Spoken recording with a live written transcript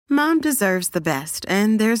Mom deserves the best,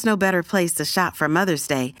 and there's no better place to shop for Mother's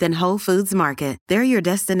Day than Whole Foods Market. They're your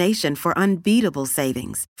destination for unbeatable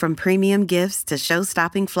savings, from premium gifts to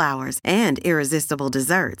show-stopping flowers and irresistible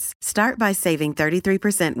desserts. Start by saving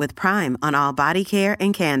 33% with Prime on all body care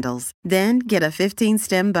and candles. Then get a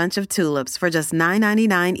 15-stem bunch of tulips for just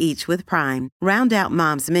 $9.99 each with Prime. Round out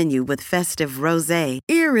Mom's menu with festive rosé,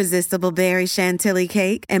 irresistible berry chantilly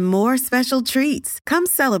cake, and more special treats. Come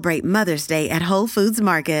celebrate Mother's Day at Whole Foods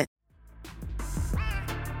Market.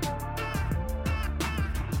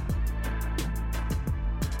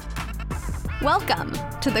 Welcome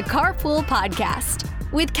to the Carpool Podcast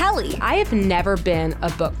with Kelly. I have never been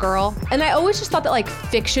a book girl, and I always just thought that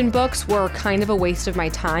fiction books were kind of a waste of my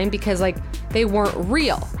time because they weren't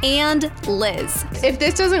real. And Liz. If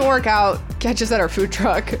this doesn't work out, catch us at our food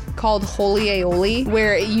truck called Holy Aioli,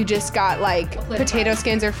 where you just got potato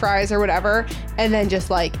skins or fries or whatever, and then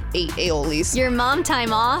just 8 aiolis. Your mom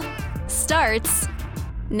time off starts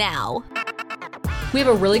now. We have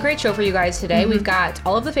a really great show for you guys today. We've got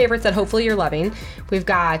all of the favorites that hopefully you're loving. We've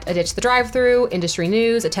got a Ditch the Drive-Thru, industry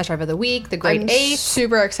news, a test drive of the week, the Great Eight. I'm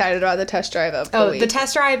super excited about the test drive of the week. The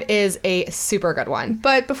test drive is a super good one.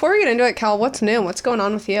 But before we get into it, Cal, what's new? What's going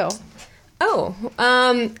on with you?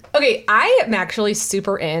 Okay, I am actually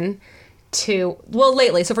super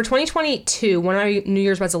lately. So for 2022, one of my New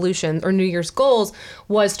Year's resolutions or New Year's goals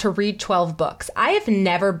was to read 12 books. I have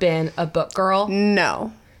never been a book girl.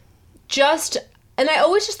 No. And I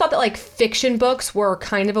always just thought that fiction books were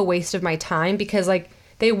kind of a waste of my time because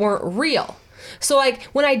they weren't real. So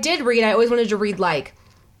when I did read, I always wanted to read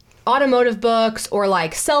automotive books or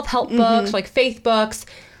self-help books, faith books.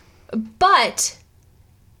 But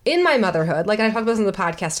in my motherhood, and I talk about this on the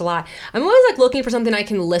podcast a lot, I'm always looking for something I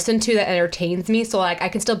can listen to that entertains me. So I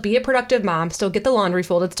can still be a productive mom, still get the laundry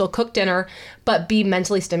folded, still cook dinner, but be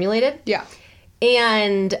mentally stimulated. Yeah.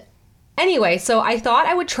 And anyway, so I thought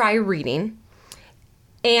I would try reading.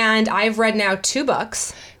 And I've read now 2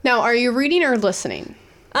 books. Now, are you reading or listening?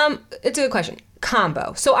 It's a good question.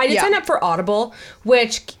 Combo. So I did sign up for Audible,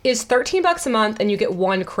 which is $13 a month, and you get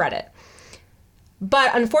 1 credit.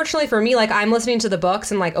 But unfortunately for me, I'm listening to the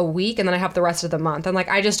books in a week, and then I have the rest of the month. And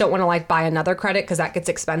I just don't want to buy another credit because that gets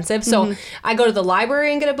expensive. So I go to the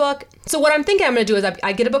library and get a book. So what I'm thinking I'm going to do is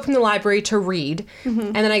I get a book from the library to read,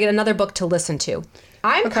 and then I get another book to listen to.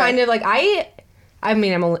 I'm kind of I've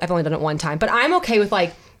only done it one time, but I'm okay with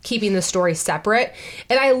keeping the story separate.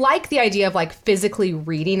 And I like the idea of physically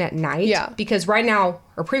reading at night. Yeah. Because right now,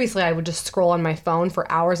 or previously, I would just scroll on my phone for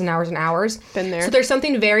hours and hours and hours. Been there. So there's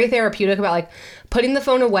something very therapeutic about putting the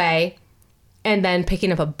phone away and then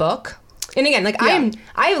picking up a book. And again,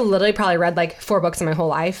 I literally probably read 4 books in my whole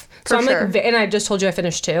life. So I'm and I just told you I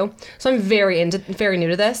finished 2. So I'm very new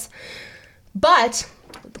to this. But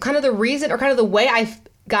kind of the reason or kind of the way I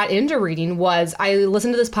got into reading was I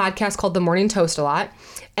listened to this podcast called The Morning Toast a lot.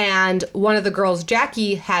 And one of the girls,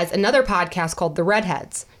 Jackie, has another podcast called The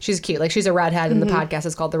Redheads. She's cute. She's a redhead, and the podcast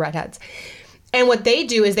is called The Redheads. And what they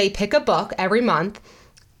do is they pick a book every month,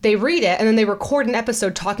 they read it, and then they record an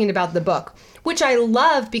episode talking about the book, which I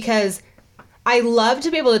love because I love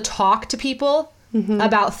to be able to talk to people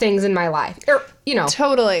about things in my life. Or,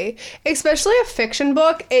 Totally. Especially a fiction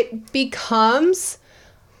book, it becomes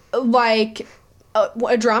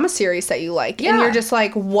a drama series that you like. Yeah. And you're just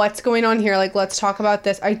what's going on here? Let's talk about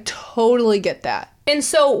this. I totally get that. And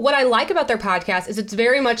so what I like about their podcast is it's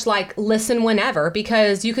very much listen whenever,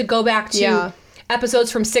 because you could go back to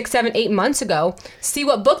episodes from 6, 7, 8 months ago, see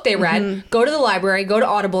what book they read, go to the library, go to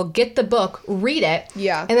Audible, get the book, read it,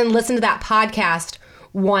 and then listen to that podcast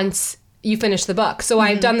once you finish the book. So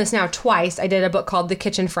I've done this now twice. I did a book called The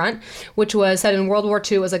Kitchen Front, which was set in World War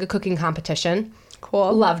II. It was a cooking competition.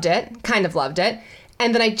 Cool. Loved it. Kind of loved it.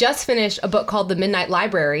 And then I just finished a book called The Midnight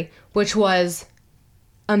Library, which was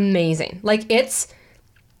amazing.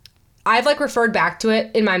 I've referred back to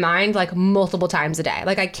it in my mind multiple times a day.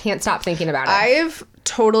 I can't stop thinking about it. I've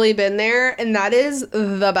totally been there, and that is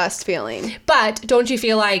the best feeling. But don't you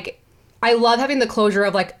feel I love having the closure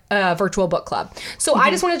of a virtual book club. So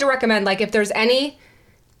I just wanted to recommend if there's any,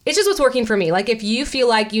 it's just what's working for me. If you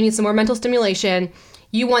feel you need some more mental stimulation,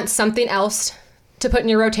 you want something else to put in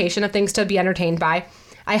your rotation of things to be entertained by,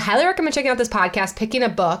 I highly recommend checking out this podcast, picking a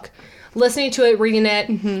book, listening to it, reading it,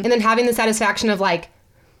 and then having the satisfaction of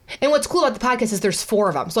and what's cool about the podcast is there's 4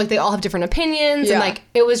 of them. So they all have different opinions and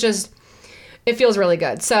it was just, it feels really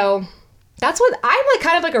good. So that's what, I'm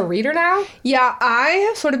kind of a reader now. Yeah, I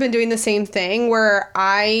have sort of been doing the same thing where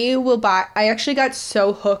I actually got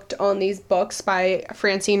so hooked on these books by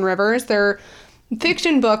Francine Rivers. They're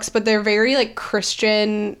fiction books, but they're very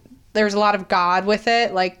Christian there's a lot of God with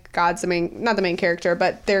it. Like God's not the main character,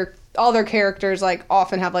 but all their characters like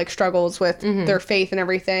often have like struggles with their faith and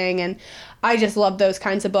everything. And I just love those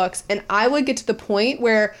kinds of books. And I would get to the point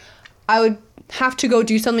where I would have to go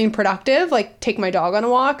do something productive, like take my dog on a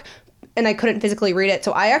walk, and I couldn't physically read it.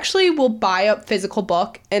 So I actually will buy a physical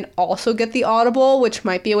book and also get the Audible, which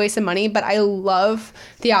might be a waste of money, but I love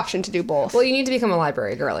the option to do both. Well, you need to become a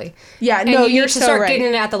library girly. Yeah, and no, you need to so start right. getting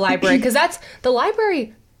it at the library, because that's the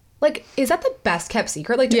library. Like, is that the best kept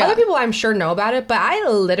secret? Like, other people I'm sure know about it, but I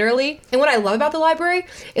literally, and what I love about the library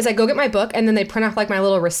is I go get my book and then they print off like my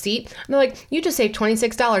little receipt. And they're like, you just saved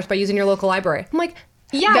 $26 by using your local library. I'm like,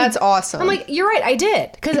 yeah. That's awesome. I'm like, you're right, I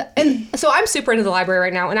did. And so I'm super into the library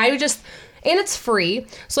right now, and and it's free.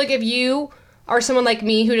 So like if you are someone like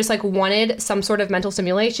me who just like wanted some sort of mental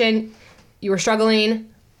stimulation, you were struggling,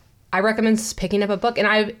 I recommend picking up a book.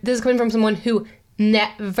 And this is coming from someone who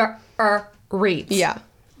never reads. Yeah.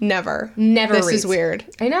 Never This reads. Is weird.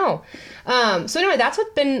 I know. So anyway, that's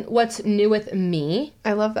what's new with me.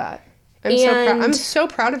 I love that. I'm so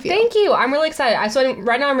proud of you. Thank you. I'm really excited.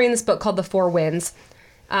 Right now I'm reading this book called The Four Winds.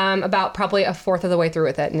 About probably a fourth of the way through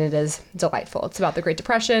with it, and it is delightful. It's about the Great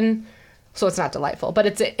Depression, so it's not delightful, but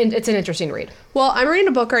it's an interesting read. Well, I'm reading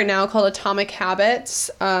a book right now called Atomic Habits.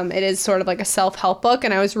 It is sort of like a self-help book,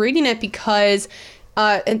 and I was reading it because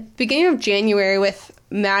at the beginning of January with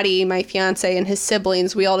Maddie, my fiance, and his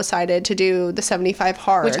siblings, we all decided to do the 75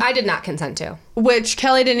 hard. Which I did not consent to. Which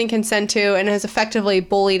Kelly didn't consent to, and has effectively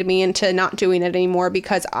bullied me into not doing it anymore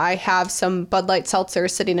because I have some Bud Light seltzer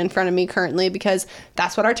sitting in front of me currently because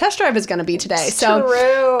that's what our test drive is going to be today.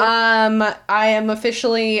 True. I am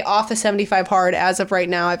officially off the 75 hard as of right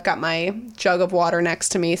now. I've got my jug of water next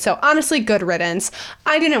to me. So honestly, good riddance.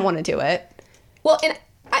 I didn't want to do it. Well, and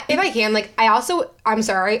if I can, like, I'm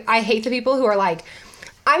sorry, I hate the people who are like,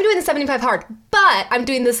 I'm doing the 75 hard, but I'm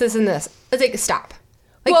doing this, and this. It's like, stop.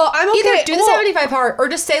 Like, well, I'm okay. Either do the 75 hard or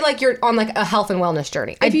just say, like, you're on, like, a health and wellness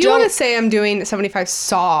journey. If you want to say I'm doing 75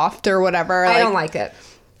 soft or whatever. I don't like it.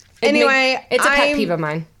 Anyway. It's a pet peeve of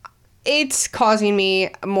mine. It's causing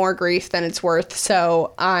me more grief than it's worth,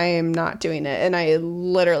 so I'm not doing it. And I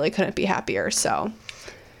literally couldn't be happier, so.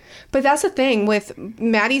 But that's the thing with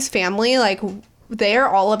Maddie's family, like, they're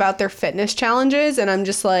all about their fitness challenges, and I'm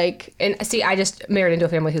just like... And see, I just married into a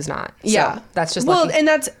family who's not. So yeah. That's just lucky.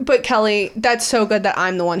 Well, but Kelly, that's so good that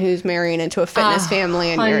I'm the one who's marrying into a fitness family,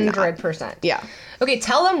 and you're not. 100%. Yeah. Okay,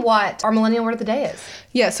 tell them what our millennial word of the day is.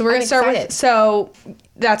 Yeah, so we're going to start with... So,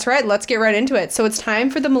 that's right. Let's get right into it. So, it's time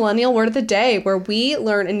for the millennial word of the day, where we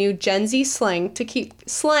learn a new Gen Z slang to keep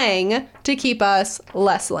us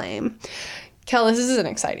less lame. Kel, this is an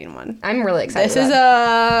exciting one. I'm really excited.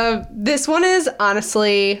 This one is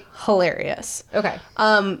honestly hilarious. Okay.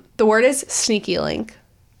 The word is sneaky link.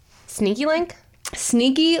 Sneaky link?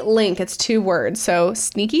 Sneaky link. It's 2 words. So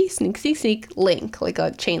sneak, link, like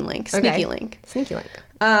a chain link. Sneaky link. Sneaky link.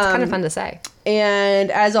 It's kind of fun to say. And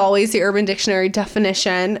as always, the Urban Dictionary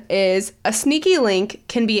definition is a sneaky link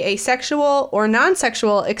can be a sexual or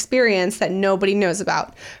non-sexual experience that nobody knows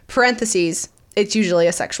about. Parentheses. It's usually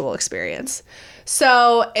a sexual experience.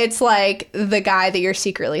 So it's like the guy that you're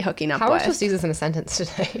secretly hooking up with. How are we supposed to use this in a sentence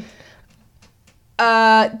today?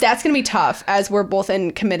 That's going to be tough as we're both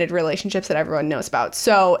in committed relationships that everyone knows about.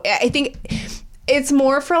 So I think it's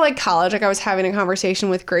more for like college. Like I was having a conversation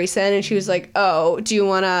with Grayson and she was like, oh, do you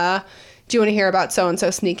want to hear about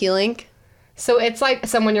so-and-so sneaky link? So it's like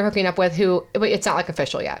someone you're hooking up with but it's not like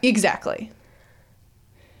official yet. Exactly.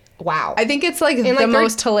 Wow. I think it's like the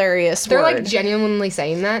most hilarious they're word. Like genuinely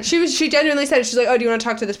saying that. She genuinely said it. She's like, oh, do you want to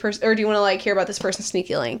talk to this person, or do you want to like hear about this person's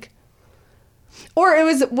sneaky link? Or it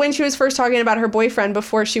was when she was first talking about her boyfriend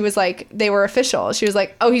before she was like, they were official. She was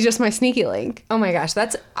like, oh, he's just my sneaky link. Oh my gosh,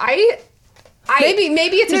 that's maybe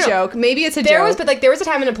it's a joke. Maybe it's a joke. There was a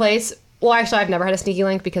time and a place. Well, actually, I've never had a sneaky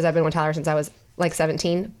link because I've been with Tyler since I was like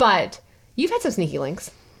 17. But you've had some sneaky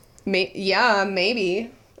links. Yeah,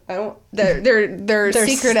 maybe. I don't. They're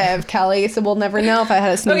secretive, Kelly. So we'll never know if I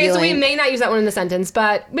had a sneaky link. Okay, so we may not use that one in the sentence,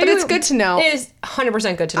 but it's good to know. It is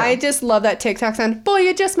 100% good to know. I just love that TikTok sound. Boy,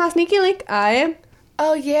 you're just my sneaky link. I am.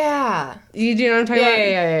 Oh yeah. You do know what I'm talking about?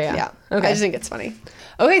 Yeah. Okay. I just think it's funny.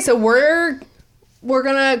 Okay, so we're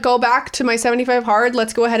gonna go back to my 75 hard.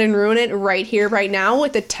 Let's go ahead and ruin it right here, right now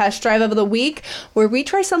with the test drive of the week where we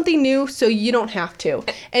try something new so you don't have to.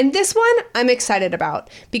 And this one I'm excited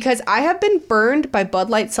about because I have been burned by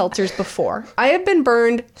Bud Light seltzers before. I have been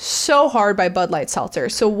burned so hard by Bud Light seltzer.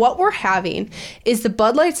 So what we're having is the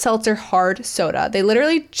Bud Light Seltzer Hard Soda. They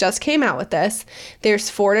literally just came out with this. There's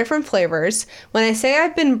 4 different flavors. When I say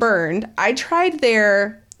I've been burned, I tried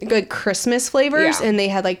their good Christmas flavors, Yeah. and they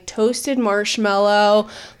had like toasted marshmallow,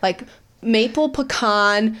 like maple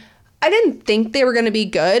pecan. I didn't think they were going to be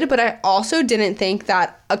good, but I also didn't think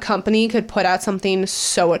that a company could put out something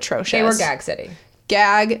so atrocious. They were Gag City.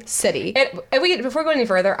 Gag City. Before going any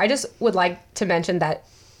further, I just would like to mention that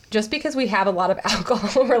just because we have a lot of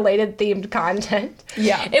alcohol-related themed content,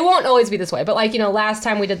 it won't always be this way. But like, last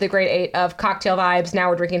time we did the Great 8 of cocktail vibes, now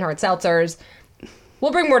we're drinking hard seltzers.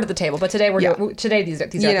 We'll bring more to the table, but today these are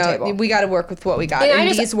at the table. We got to work with what we got, and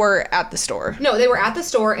these were at the store. No, they were at the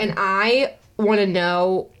store, and I want to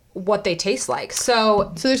know what they taste like.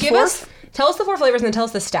 So there's tell us the 4 flavors and then tell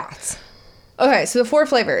us the stats. Okay, so the 4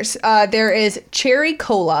 flavors. There is cherry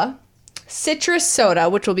cola, citrus soda,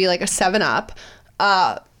 which will be like a 7-Up,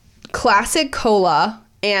 classic cola,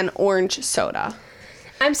 and orange soda.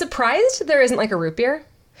 I'm surprised there isn't like a root beer.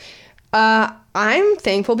 I'm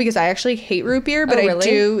thankful because I actually hate root beer, but really? I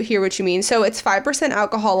do hear what you mean. So it's 5%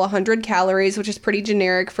 alcohol, 100 calories, which is pretty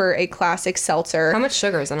generic for a classic seltzer. How much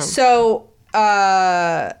sugar is in them? So,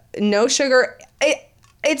 no sugar.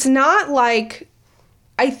 It's not like...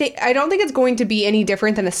 I don't think it's going to be any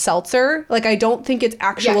different than a seltzer. Like, I don't think it's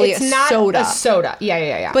actually it's not soda. a soda.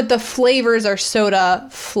 Yeah. But the flavors are soda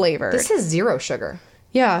flavored. This is 0 sugar.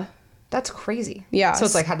 Yeah. That's crazy. Yeah. So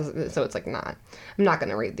it's like, it's like not. I'm not going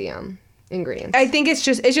to read the ingredients. I think it's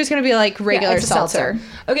just going to be like regular it's a seltzer.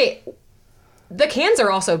 Okay. The cans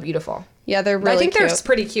are also beautiful. Yeah, they're really cute. I think they're cute.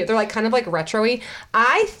 pretty cute. They're like kind of like retro-y.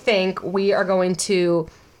 I think we are going to...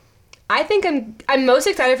 I'm most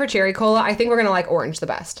excited for cherry cola. I think we're going to like orange the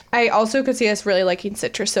best. I also could see us really liking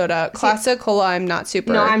citrus soda. Classic cola, I'm not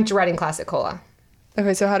super... No, I'm dreading classic cola.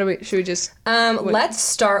 Okay, so should we just... Let's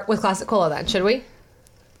start with classic cola then, should we?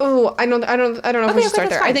 Oh, I don't know if we should start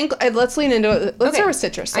there. fine. I think let's lean into it. Let's start with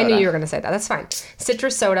citrus soda. I knew you were going to say that. That's fine.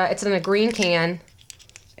 Citrus soda. It's in a green can.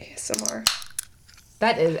 ASMR.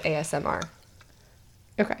 That is ASMR.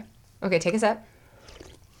 Okay. Okay, take a sip.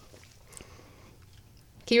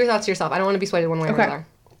 Keep your thoughts to yourself. I don't want to be swayed one way or another.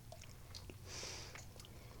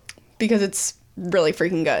 Because it's really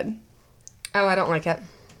freaking good. Oh, I don't like it.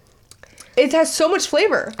 It has so much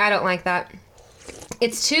flavor. I don't like that.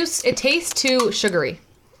 It tastes too sugary.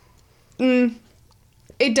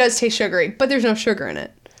 It does taste sugary, but there's no sugar in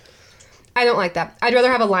it. I don't like that. I'd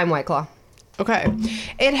rather have a lime White Claw. Okay.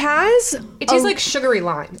 It tastes like sugary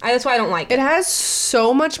lime. That's why I don't like it. It has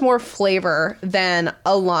so much more flavor than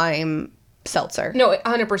a lime seltzer. No,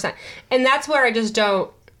 100%. And that's where I just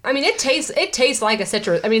don't... I mean, it tastes like a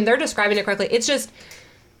citrus. I mean, they're describing it correctly. It's just...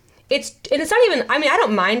 and it's not even... I mean, I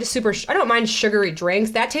don't mind sugary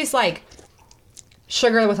drinks. That tastes like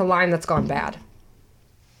sugar with a lime that's gone bad.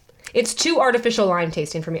 It's too artificial lime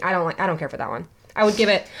tasting for me. I don't care for that one. I'd give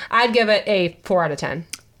it a 4 out of 10.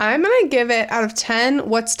 I'm going to give it out of 10.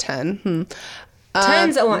 What's 10?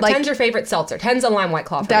 10's your favorite seltzer. 10's a lime White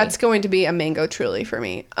Claw for me. That's going to be a mango truly for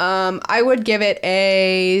me. I would give it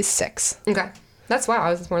a 6. Okay. That's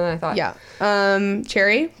more than I thought. Yeah.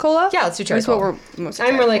 Cherry cola? Yeah, let's do cherry cola. That's what we're most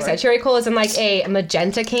excited I'm really for. excited. Cherry cola is in like a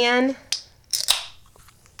magenta can.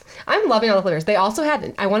 I'm loving all the flavors. They also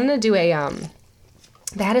had, I wanted to do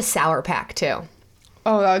they had a sour pack too.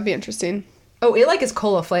 Oh, that would be interesting. Oh, it like is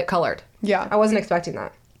cola colored. Yeah. I wasn't expecting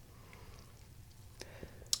that.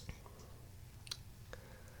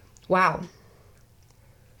 Wow.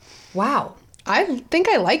 I think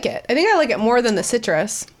I like it. I think I like it more than the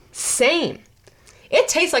citrus. Same. It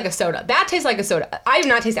tastes like a soda. That tastes like a soda. I do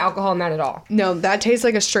not taste alcohol in that at all. No, that tastes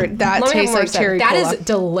like that tastes like cherry cola. That is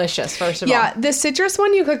delicious, first of all. Yeah, the citrus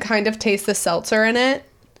one, you could kind of taste the seltzer in it.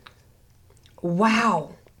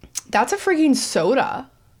 Wow. That's a freaking soda.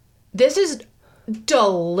 This is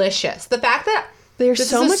delicious. The fact that there's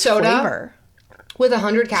so much flavor. With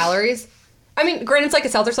 100 calories. I mean, granted, it's like a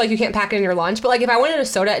seltzer, so like you can't pack it in your lunch. But like if I wanted a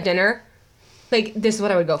soda at dinner, like this is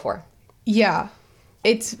what I would go for. Yeah.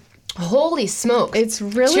 It's... Holy smokes. It's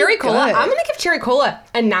really Cherry Cola. good. I'm going to give Cherry Cola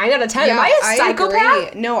a 9 out of 10. Yeah, Am I a psychopath?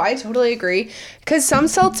 Agree. No, I totally agree. Because some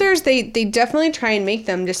seltzers, they definitely try and make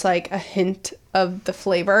them just like a hint of the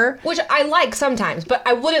flavor. Which I like sometimes, but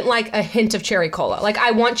I wouldn't like a hint of Cherry Cola. Like,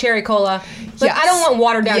 I want Cherry Cola. Like, yes. I don't want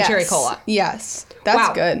watered down Cherry Cola. Yes.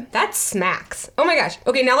 That's good. That smacks. Oh my gosh.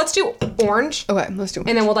 Okay, now let's do orange. Okay, let's do orange.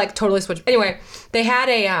 And then we'll like totally switch. Anyway, they had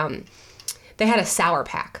a sour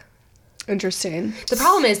pack. Interesting. The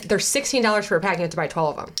problem is they're $16 for a pack and you have to buy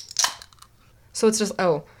 12 of them. So it's just,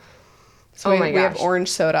 oh my gosh. We have orange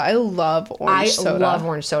soda. I love orange soda. I love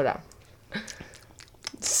orange soda.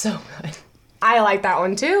 It's so good. I like that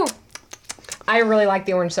one too. I really like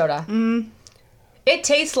the orange soda. It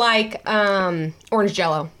tastes like orange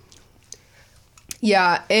Jell-O.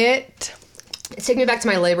 Yeah, it Take me back to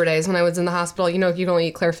my labor days when I was in the hospital. You know, you can only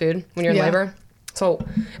eat clear food when you're in labor. So,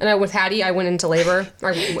 and with Hattie, I went into labor.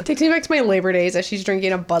 Takes me back to my labor days as she's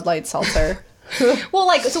drinking a Bud Light seltzer.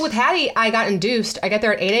 Well, so with Hattie, I got induced. I get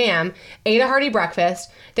there at 8 a.m., ate a hearty breakfast.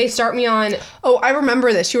 They start me on... Oh, I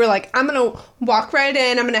remember this. You were like, I'm going to walk right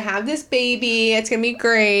in. I'm going to have this baby. It's going to be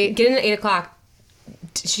great. Get in at 8 o'clock.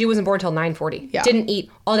 She wasn't born until 9:40. Yeah. Didn't eat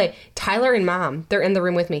all day. Tyler and Mom, they're in the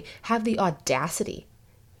room with me, have the audacity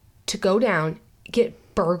to go down,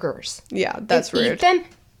 get burgers. Yeah, that's rude.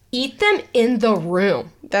 Eat them in the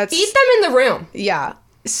room. Eat them in the room. Yeah.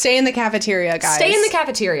 Stay in the cafeteria, guys. Stay in the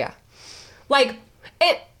cafeteria. Like,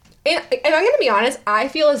 and I'm going to be honest, I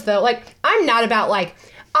feel as though, like, I'm not about, like,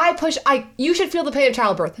 you should feel the pain of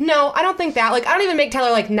childbirth. No, I don't think that. Like, I don't even make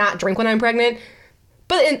Tyler, like, not drink when I'm pregnant.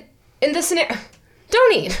 But in this scenario,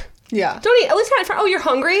 don't eat. Yeah. Don't eat. At least not in front. Oh, you're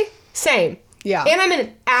hungry? Same. Yeah. And I'm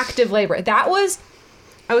in active labor. I was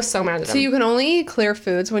so mad at them. So you can only eat clear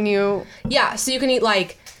foods when you... Yeah, so you can eat,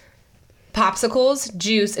 like, popsicles,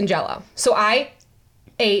 juice, and Jell-O. So I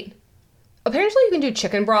ate... Apparently you can do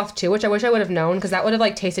chicken broth too, which I wish I would have known because that would have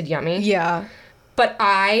like tasted yummy. Yeah. But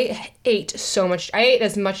I ate so much. I ate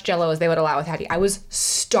as much Jell-O as they would allow with Hattie. I was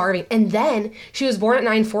starving. And then she was born at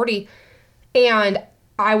 9:40 and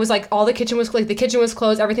I was like, the kitchen was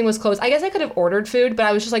closed. Everything was closed. I guess I could have ordered food, but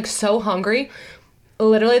I was just like so hungry.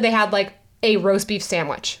 Literally they had like a roast beef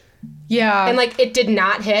sandwich. Yeah. And like it did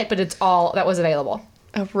not hit, but it's all that was available.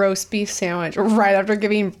 A roast beef sandwich right after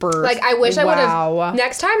giving birth. Like, I wish I would have...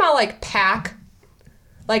 Next time, I'll, like, pack,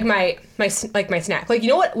 like, my snack. Like, you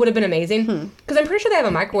know what would have been amazing? Because I'm pretty sure they have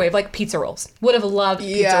a microwave, like, pizza rolls. Would have loved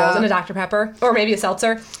pizza rolls and a Dr. Pepper. Or maybe a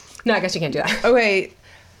seltzer. No, I guess you can't do that. Okay.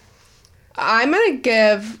 I'm going to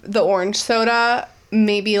give the orange soda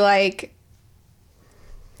maybe, like,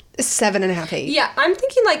 7.5, 8. Yeah, I'm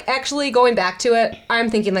thinking, like, actually going back to it, I'm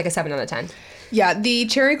thinking, like, a 7 out of 10. Yeah, the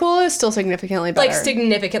cherry cola is still significantly better. Like,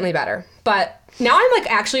 significantly better. But now I'm, like,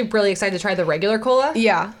 actually really excited to try the regular cola.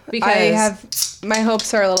 Yeah. Because... my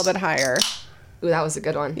hopes are a little bit higher. Ooh, that was a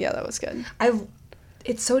good one. Yeah, that was good.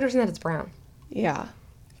 It's so interesting that it's brown. Yeah.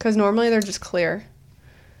 Because normally they're just clear.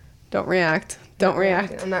 Don't react. Don't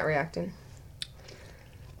react. I'm not reacting.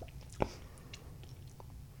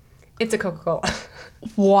 It's a Coca-Cola.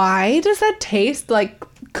 Why does that taste like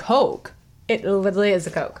Coke? It literally is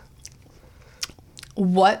a Coke.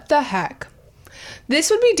 What the heck? This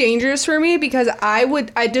would be dangerous for me because I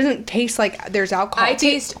didn't taste like there's alcohol. I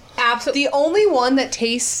taste absolutely... The only one that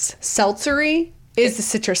tastes seltzery is the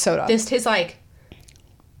citrus soda. This tastes like...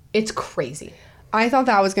 It's crazy. I thought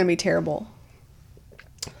that was going to be terrible.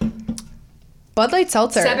 Bud Light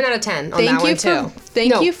Seltzer. 7 out of 10 on that one, too.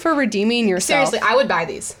 Thank you for redeeming yourself. Seriously, I would buy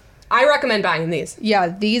these. I recommend buying these. Yeah,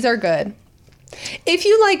 these are good. If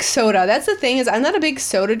you like soda, that's the thing is I'm not a big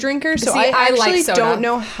soda drinker, so I actually don't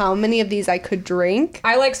know how many of these I could drink.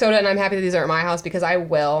 I like soda, and I'm happy that these are at my house because I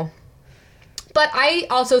will. But I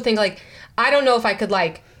also think, like, I don't know if I could,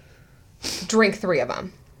 like, drink 3 of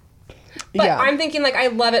them. But yeah. I'm thinking, like, I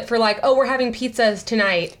love it for, like, oh, we're having pizzas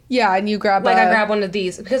tonight. Yeah, and you grab I grab one of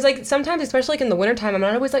these. Because, like, sometimes, especially, like, in the wintertime, I'm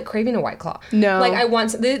not always, like, craving a White Claw. No. Like,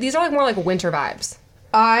 these are, like, more like winter vibes.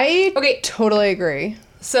 I totally agree.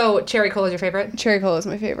 So, cherry cola is your favorite? Cherry cola is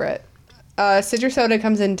my favorite. Citrus soda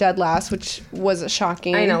comes in dead last, which was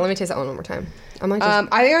shocking. I know. Let me taste that one more time. I might just...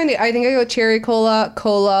 I think I go cherry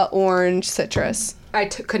cola, orange, citrus. I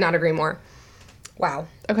could not agree more. Wow.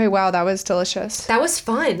 Okay, wow, that was delicious. That was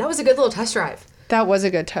fun. That was a good little test drive. That was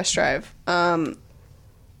a good test drive. And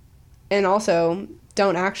also,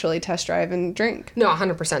 don't actually test drive and drink. No,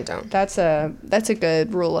 100% don't. That's a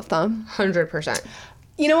good rule of thumb. 100%.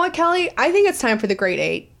 You know what, Kelly? I think it's time for the Great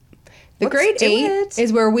 8. The Great 8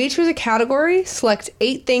 is where we choose a category, select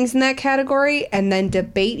 8 things in that category, and then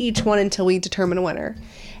debate each one until we determine a winner.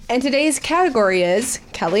 And today's category is,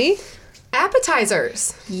 Kelly?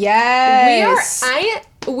 Appetizers. Yes.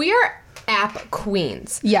 We are app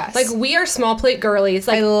queens. Yes. Like, we are small plate girlies.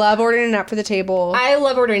 Like, I love ordering an app for the table. I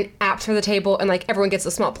love ordering apps for the table, and, like, everyone gets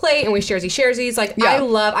a small plate, and we sharesies. Like, yeah.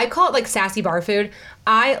 I call it, like, sassy bar food.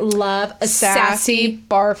 I love a sassy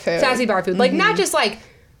bar food. Sassy bar food. Like, not just, like,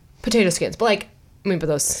 potato skins, but, like, but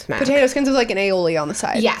those smack. Potato skins with, like, an aioli on the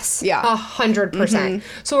side. Yes. Yeah. 100%.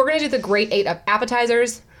 So we're going to do the Great 8 of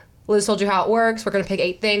appetizers. Liz told you how it works. We're going to pick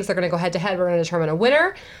 8 things. They're going to go head to head. We're going to determine a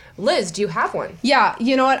winner. Liz, do you have one? Yeah.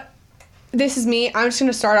 You know what? This is me. I'm just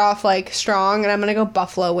going to start off, like, strong, and I'm going to go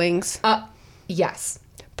buffalo wings. Yes.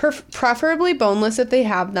 Preferably boneless if they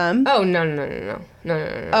have them. Oh, no.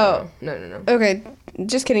 Oh. No. Okay.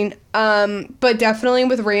 Just kidding. But definitely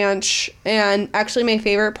with ranch. And actually my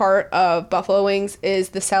favorite part of buffalo wings is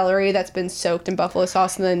the celery that's been soaked in buffalo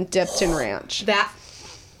sauce and then dipped in ranch.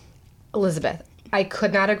 Elizabeth, I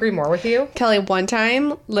could not agree more with you. Kelly, one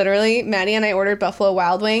time, literally, Maddie and I ordered Buffalo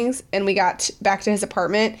Wild Wings, and we got back to his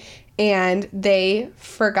apartment, and they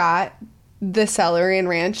forgot the celery and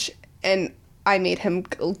ranch, and I made him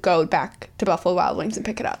go back to Buffalo Wild Wings and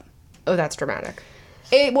pick it up. Oh, that's dramatic.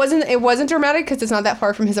 It wasn't dramatic because it's not that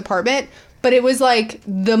far from his apartment, but it was like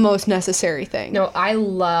the most necessary thing. No, I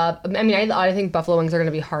think buffalo wings are going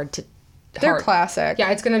to be hard to... They're classic.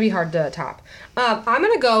 Yeah, it's going to be hard to top. I'm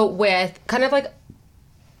going to go with kind of like a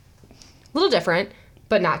little different,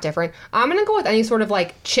 but not different. I'm going to go with any sort of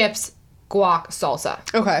like chips, guac, salsa.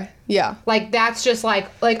 Okay, yeah. Like that's just like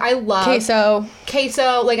I love... Queso,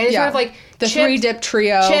 like any sort of like... The chips, 3-dip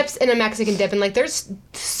trio. Chips and a Mexican dip. And like there's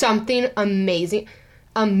something amazing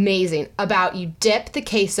about you dip the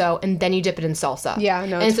queso and then you dip it in salsa. Yeah,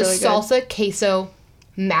 no, it's really a salsa queso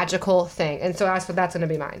magical thing. And so that's going to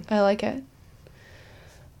be mine. I like it.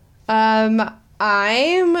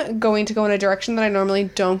 I'm going to go in a direction that I normally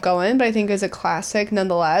don't go in, but I think is a classic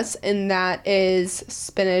nonetheless, and that is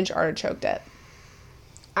spinach artichoke dip.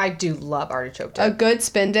 I do love artichoke dip. A good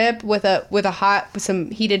spin dip with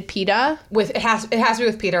some heated pita. It has to be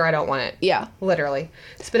with pita or I don't want it. Yeah. Literally.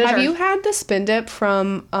 Have you had the spin dip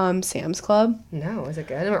from Sam's Club? No, is it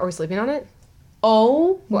good? Are we sleeping on it?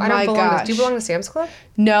 Oh my gosh. Do you belong to Sam's Club?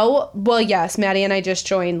 No. Well, yes. Maddie and I just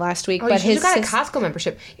joined last week. Oh, but you got a Costco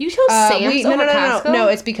membership. You chose Sam's over Costco? No,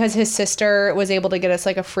 it's because his sister was able to get us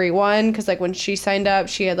like a free one because like when she signed up,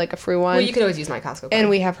 she had like a free one. Well, you could always use my Costco card. And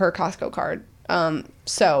we have her Costco card.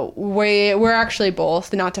 So we're actually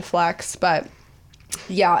both, not to flex, but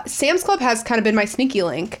yeah, Sam's Club has kind of been my sneaky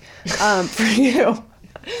link for you.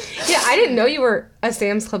 Yeah, I didn't know you were a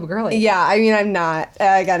Sam's Club girly. Yeah, I mean, I'm not.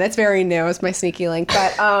 Again, it's very new. It's my sneaky link.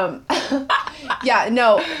 But, yeah,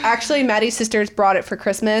 no. Actually, Maddie's sisters brought it for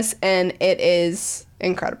Christmas, and it is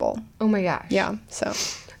incredible. Oh, my gosh. Yeah, so.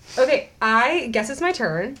 Okay, I guess it's my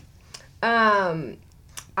turn. I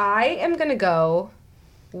am going to go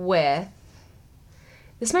with...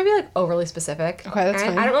 This might be, like, overly specific. Okay, that's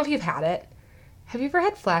fine. I don't know if you've had it. Have you ever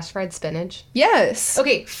had flash fried spinach? Yes.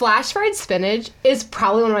 Okay, flash fried spinach is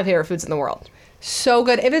probably one of my favorite foods in the world. So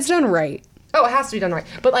good. If it's done right. Oh, it has to be done right.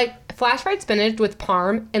 But like flash fried spinach with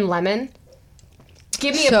parm and lemon.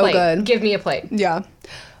 Give me a plate. Good. Give me a plate. Yeah.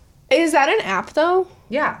 Is that an app though?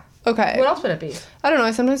 Yeah. Okay. What else would it be? I don't know.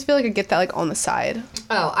 I sometimes feel like I get that like on the side.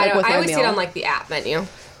 Oh, I always see it on like the app menu.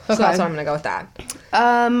 So that's why I'm going to go with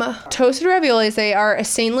that. Toasted raviolis, they are a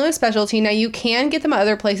St. Louis specialty. Now, you can get them at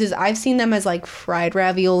other places. I've seen them as, like, fried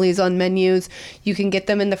raviolis on menus. You can get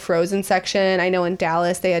them in the frozen section. I know in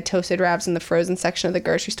Dallas, they had toasted ravs in the frozen section of the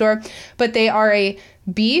grocery store. But they are a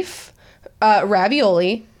beef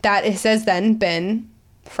ravioli that has then been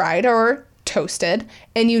fried or toasted.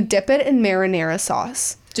 And you dip it in marinara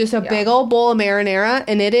sauce. Just a big old bowl of marinara.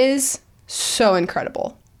 And it is so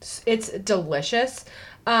incredible. It's delicious.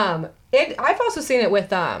 I've also seen it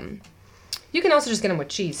with you can also just get them with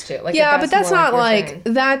cheese too. Like yeah, but that's not like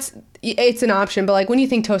it's an option. But like when you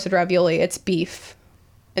think toasted ravioli, it's beef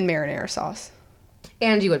and marinara sauce.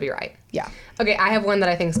 And you would be right. Yeah. Okay, I have one that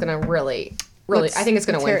I think is gonna really. I think it's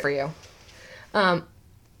gonna win for you. Raw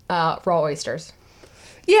oysters.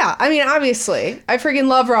 Yeah, I mean obviously, I freaking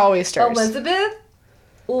love raw oysters. Elizabeth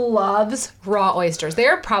loves raw oysters.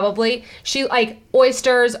 They're probably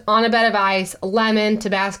oysters on a bed of ice, lemon,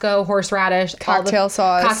 Tabasco, horseradish, cocktail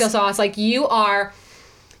sauce. Like you love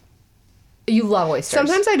oysters.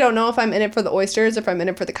 Sometimes I don't know if I'm in it for the oysters or if I'm in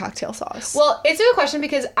it for the cocktail sauce. Well, it's a good question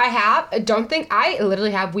because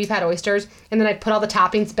we've had oysters and then I put all the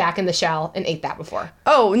toppings back in the shell and ate that before.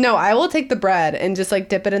 Oh, no, I will take the bread and just like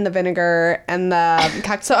dip it in the vinegar and the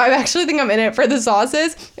cocktail. So I actually think I'm in it for the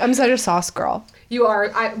sauces. I'm such a sauce girl. You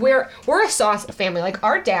are. We're a sauce family. Like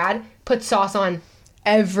our dad puts sauce on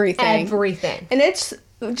everything. And it's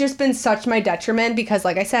just been such my detriment because,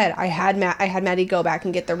 like I said, I had Maddie go back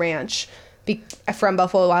and get the ranch from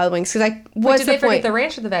Buffalo Wild Wings because did they forget the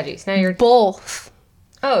ranch or the veggies? Now you're both.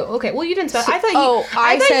 Oh, okay. Well, you didn't spell. I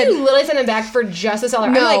thought you literally sent him back for just the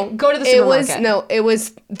celery. No, I'm like, go to the supermarket. It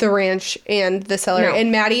was the ranch and the celery. No.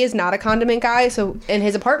 And Maddie is not a condiment guy, so in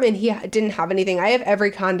his apartment, he didn't have anything. I have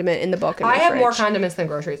every condiment in the book in my fridge. I have more condiments than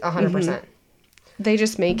groceries, 100%. Mm-hmm. They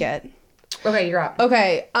just make it. Okay, you're up.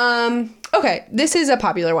 Okay, this is a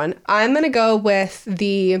popular one. I'm going to go with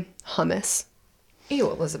the hummus.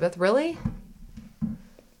 Ew, Elizabeth, really?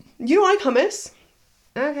 You don't like hummus?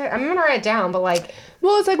 Okay, I'm gonna write it down, but like...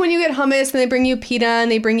 Well, it's like when you get hummus and they bring you pita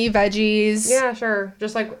and they bring you veggies. Yeah, sure.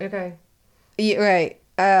 Just like, okay. Right.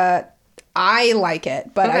 I like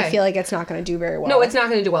it, but I feel like it's not going to do very well. No, it's not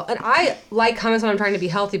going to do well. And I like hummus when I'm trying to be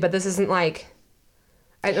healthy, but this isn't like...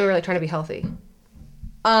 I'm not really trying to be healthy.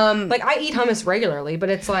 Like, I eat hummus regularly, but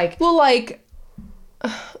it's like... Well, like...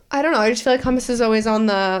 I don't know. I just feel like hummus is always on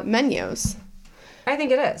the menus. I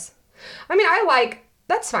think it is. I mean, I like...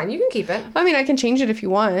 That's fine. You can keep it. I mean, I can change it if you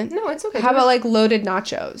want. No, it's okay. How about, like, loaded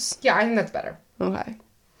nachos? Yeah, I think that's better. Okay.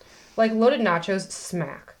 Like, loaded nachos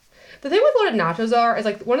smack. The thing with loaded nachos is,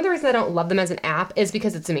 like, one of the reasons I don't love them as an app is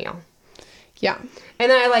because it's a meal. Yeah.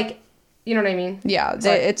 And then I, like... You know what I mean? Yeah,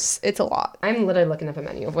 so it's a lot. I'm literally looking up a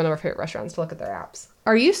menu of one of our favorite restaurants to look at their apps.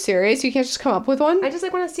 Are you serious? You can't just come up with one? I just,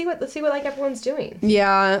 like, want to see what like, everyone's doing.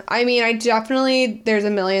 Yeah. I mean, I definitely... There's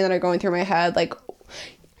a million that are going through my head, like...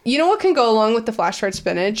 You know what can go along with the flash fried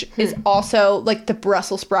spinach is also like the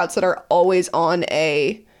Brussels sprouts that are always on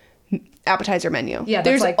a appetizer menu. Yeah,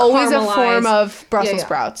 there's like always a form of Brussels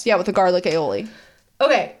sprouts. Yeah, with a garlic aioli.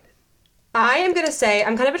 Okay, I am gonna say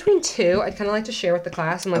I'm kind of between two. I'd kind of like to share with the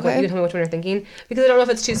class and like what you can tell me which one you're thinking because I don't know if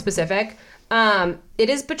it's too specific. It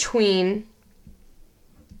is between.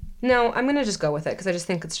 No, I'm gonna just go with it because I just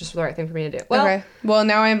think it's just the right thing for me to do. Well, okay. Well,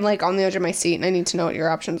 now I'm like on the edge of my seat and I need to know what your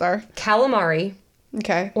options are. Calamari.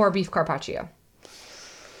 Okay. Or beef carpaccio.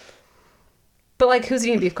 But, like, who's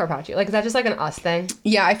eating beef carpaccio? Like, is that just, like, an us thing?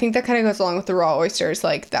 Yeah, I think that kind of goes along with the raw oysters.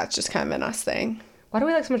 Like, that's just kind of an us thing. Why do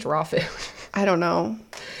we like so much raw food? I don't know.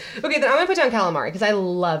 Okay, then I'm going to put down calamari because I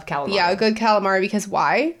love calamari. Yeah, a good calamari because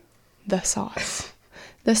why? The sauce.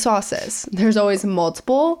 The sauces. There's always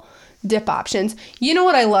multiple dip options. You know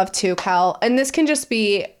what I love, too, Cal? And this can just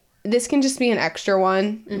be an extra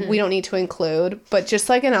one. Mm-hmm. We don't need to include. But just,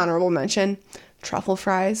 like, an honorable mention... Truffle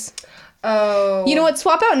fries. Oh. You know what?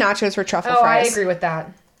 Swap out nachos for truffle fries. I agree with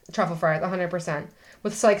that. Truffle fries, 100%.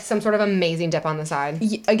 With like some sort of amazing dip on the side.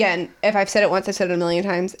 Again, if I've said it once, I've said it a million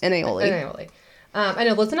times. An aioli. An aioli. I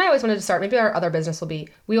know Liz and I always wanted to start, maybe our other business will be,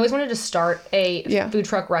 we always wanted to start a food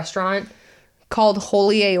truck restaurant. Called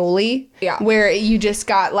Holy Aioli. Yeah. Where you just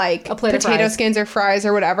got like a plate potato skins or fries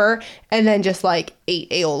or whatever, and then just like 8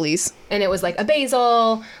 aiolis. And it was like a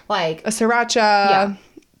basil, like... a sriracha. Yeah.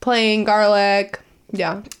 Plain garlic.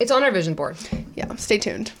 Yeah. It's on our vision board. Yeah. Stay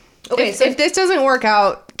tuned. Okay, if this doesn't work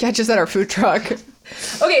out, catch us at our food truck.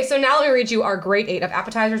 Okay, so now let me read you our great 8 of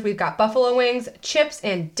appetizers. We've got buffalo wings, chips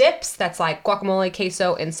and dips. That's like guacamole,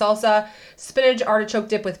 queso, and salsa. Spinach artichoke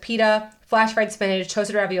dip with pita. Flash fried spinach,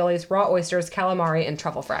 toasted raviolis, raw oysters, calamari, and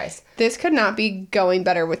truffle fries. This could not be going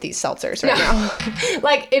better with these seltzers right now.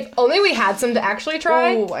 Like, if only we had some to actually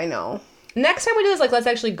try. Oh, I know. Next time we do this, like, let's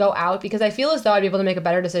actually go out because I feel as though I'd be able to make a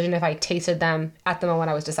better decision if I tasted them at the moment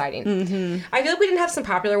I was deciding. Mm-hmm. I feel like we didn't have some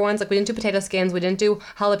popular ones. Like, we didn't do potato skins. We didn't do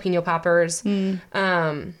jalapeno poppers.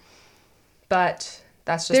 But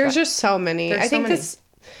that's just... There's just so many. I think this...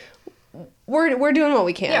 We're doing what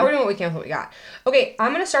we can. Yeah, we're doing what we can with what we got. Okay,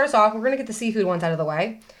 I'm going to start us off. We're going to get the seafood ones out of the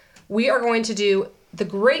way. We are going to do the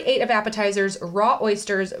great 8 of appetizers, raw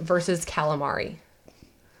oysters versus calamari.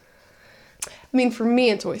 I mean, for me,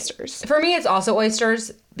 it's oysters. For me, it's also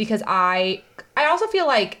oysters because I also feel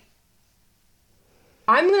like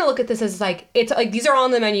I'm going to look at this as like, it's like, these are all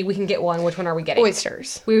on the menu. We can get one. Which one are we getting?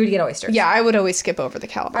 Oysters. We would get oysters. Yeah, I would always skip over the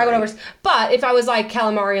calamari. I would always, but if I was like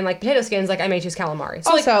calamari and like potato skins, like I may choose calamari.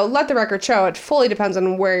 So also, let the record show, it fully depends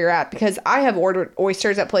on where you're at because I have ordered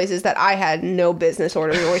oysters at places that I had no business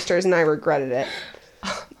ordering oysters and I regretted it.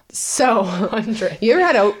 So, 100. You ever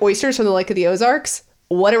had oysters from the Lake of the Ozarks?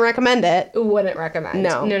 Wouldn't recommend it. Wouldn't recommend.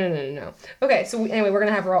 No. No. Okay, so anyway, we're going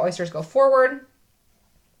to have raw oysters go forward.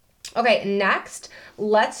 Okay, next,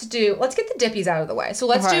 let's get the dippies out of the way. So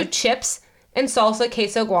let's do chips and salsa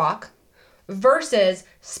queso guac versus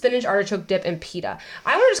spinach artichoke dip and pita.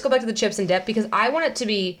 I want to just go back to the chips and dip because I want it to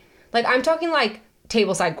be, like, I'm talking like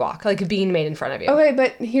tableside guac, like being made in front of you. Okay,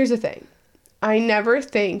 but here's the thing. I never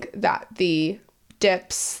think that the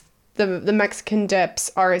dips... The Mexican dips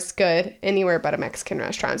are as good anywhere but a Mexican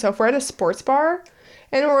restaurant. So if we're at a sports bar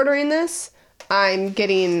and we're ordering this, I'm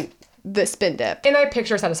getting the spin dip. And I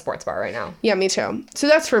picture us at a sports bar right now. Yeah, me too. So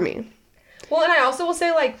that's for me. Well, and I also will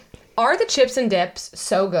say, like, are the chips and dips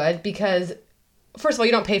so good because, first of all,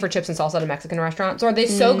 you don't pay for chips and salsa at a Mexican restaurant. So are they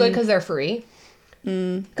so good because they're free?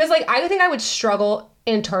 Because, like, I think I would struggle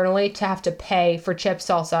internally to have to pay for chips,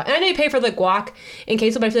 salsa. And I know you pay for the guac and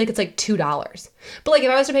queso, but I feel like it's like $2. But like if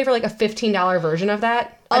I was to pay for like a $15 version of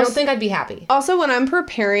that, I don't think I'd be happy. Also, when I'm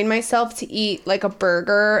preparing myself to eat like a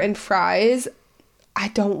burger and fries, I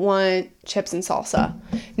don't want chips and salsa.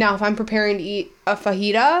 Now, if I'm preparing to eat a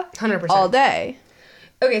fajita, 100% all day.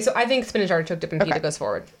 Okay, so I think spinach artichoke dip and pita goes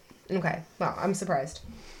forward. Okay, wow, I'm surprised.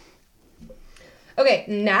 Okay,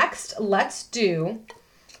 next, let's do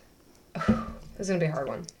This is going to be a hard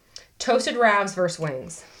one. Toasted Ravs versus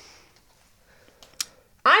wings.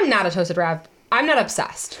 I'm not a toasted Rav. I'm not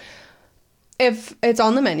obsessed. If it's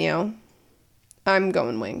on the menu, I'm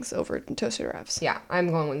going wings over toasted Ravs. Yeah, I'm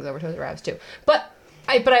going wings over toasted Ravs too. But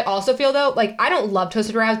I also feel though, like I don't love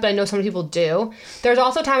toasted Ravs, but I know some people do. There's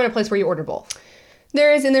also a time and a place where you order both.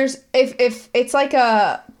 There is, and there's if it's like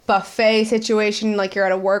a buffet situation, like you're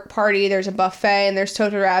at a work party, there's a buffet and there's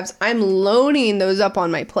toasted Ravs, I'm loading those up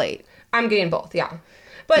on my plate. I'm getting both, yeah.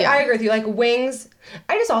 But yeah. I agree with you. Like wings,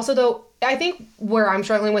 I just also though, I think where I'm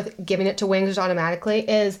struggling with giving it to wings just automatically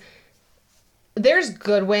is there's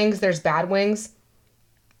good wings, there's bad wings.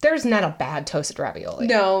 There's not a bad toasted ravioli.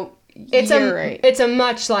 No, you're right. It's a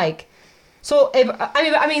much like, so if,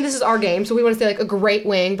 I mean, this is our game, so we want to say like a great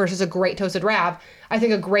wing versus a great toasted Rav. I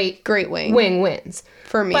think a great wing wins.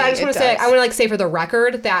 For me, but I just want to say, I want to like say for the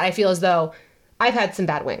record that I feel as though I've had some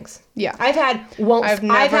bad wings. Yeah. I've had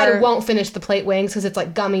won't finish the plate wings because it's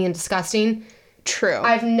like gummy and disgusting. True.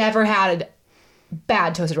 I've never had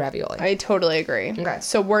bad toasted ravioli. I totally agree. Okay.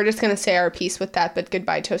 So we're just going to say our piece with that, but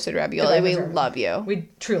goodbye toasted ravioli. We love you. We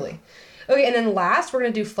truly. Okay, and then last, we're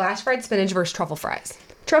going to do flash fried spinach versus truffle fries.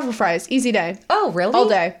 Truffle fries, easy day. Oh, really? All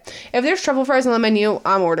day. If there's truffle fries on the menu,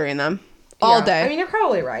 I'm ordering them. All day. I mean, you're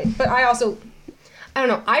probably right. But I also, I don't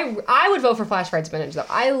know. I would vote for flash fried spinach, though.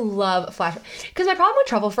 I love flash. Because my problem with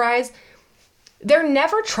truffle fries, they're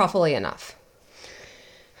never truffle-y enough.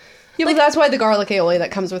 Yeah, but that's why the garlic aioli that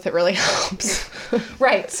comes with it really helps.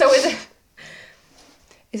 Right. So is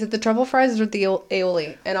it the truffle fries or the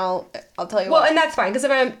aioli? And I'll tell you well, what. and that's fine.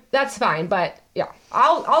 Because that's fine. But yeah,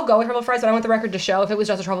 I'll go with truffle fries. But I want the record to show if it was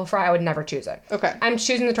just a truffle fry, I would never choose it. Okay. I'm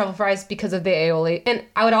choosing the truffle fries because of the aioli. And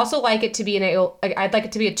I would also like it to be I'd like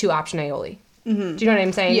it to be a 2-option aioli. Mm-hmm. Do you know what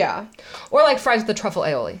I'm saying? Yeah. Or like fries with the truffle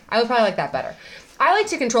aioli. I would probably like that better. I like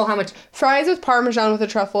to control how much... Fries with Parmesan with a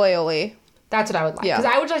truffle aioli. That's what I would like. Yeah.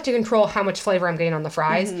 Because I would like to control how much flavor I'm getting on the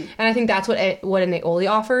fries. Mm-hmm. And I think that's what an aioli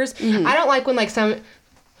offers. Mm-hmm. I don't like when like some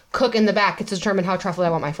cook in the back gets to determine how truffle I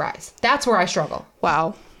want my fries. That's where I struggle.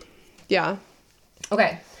 Wow. Yeah.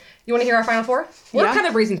 Okay. You want to hear our final four? We're kind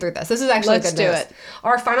of breezing through this. This is actually Let's good news. do it.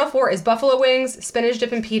 Our final four is buffalo wings, spinach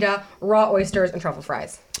dip and pita, raw oysters, and truffle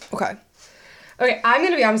fries. Okay. Okay, I'm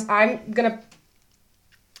gonna be honest.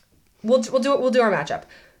 We'll do our matchup.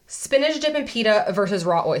 Spinach dip and pita versus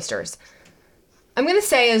raw oysters. I'm gonna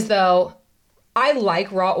say as though I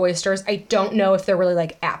like raw oysters. I don't know if they're really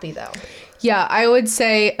like appy though. Yeah, I would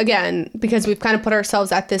say again because we've kind of put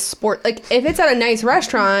ourselves at this sport. Like if it's at a nice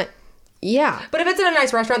restaurant, yeah. But if it's at a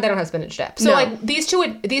nice restaurant, they don't have spinach dip. So like these two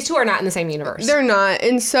are not in the same universe. They're not,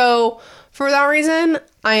 and so for that reason,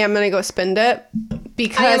 I am gonna go spin dip.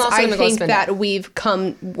 Because I think that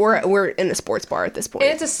we're in a sports bar at this point.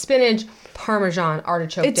 And it's a spinach Parmesan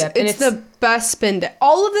artichoke dip. It's the best spin dip.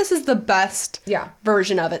 All of this is the best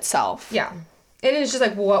version of itself. Yeah. And it's just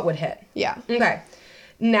like, what would hit? Yeah. Okay.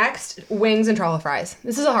 Next, wings and truffle fries.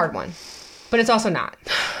 This is a hard one. But it's also not.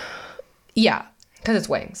 Yeah. Because it's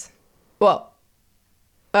wings. Well.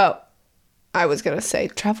 Oh. I was going to say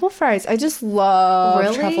truffle fries. I just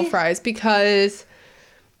love truffle fries because...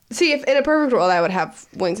 See, if in a perfect world, I would have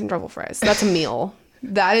wings and truffle fries. That's a meal.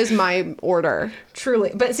 That is my order.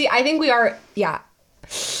 Truly. But see, I think we are, yeah.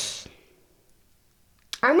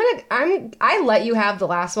 I let you have the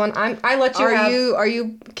last one. Are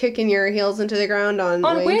you kicking your heels into the ground on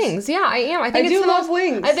wings? Yeah, I am. I do love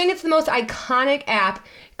wings. I think it's the most iconic app.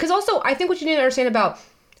 Because also, I think what you need to understand about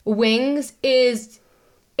wings is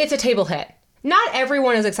it's a table hit. Not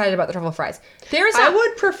everyone is excited about the truffle fries. I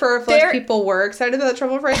would prefer if less people were excited about the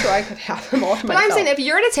truffle fries so I could have them all to myself. But I'm saying, if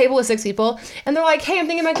you're at a table with 6 people, and they're like, hey, I'm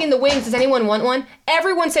thinking about getting the wings. Does anyone want one?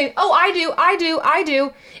 Everyone's saying, oh, I do.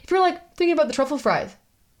 If you're like thinking about the truffle fries,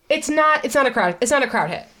 it's not a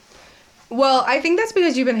crowd hit. Well, I think that's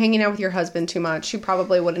because you've been hanging out with your husband too much. You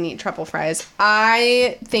probably wouldn't eat truffle fries.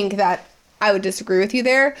 I think that I would disagree with you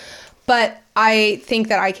there, but I think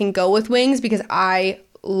that I can go with wings because I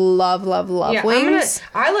love wings.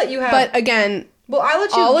 I let you have. But again, I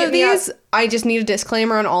let you all of these. I just need a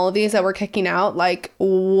disclaimer on all of these that we're kicking out. Like,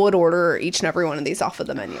 would order each and every one of these off of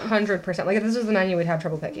the menu. 100%. Like, if this was the menu, we'd have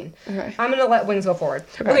trouble picking. Okay. I'm gonna let wings go forward.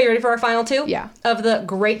 Okay, you ready for our final two? Yeah. Of the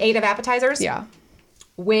great 8 of appetizers? Yeah.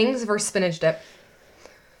 Wings versus spinach dip.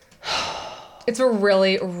 It's a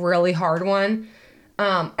really, really hard one.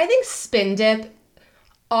 I think spin dip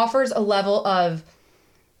offers a level of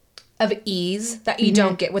ease that you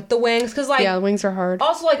don't get with the wings. Because, like... Yeah, the wings are hard.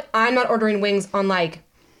 Also, like, I'm not ordering wings on, like...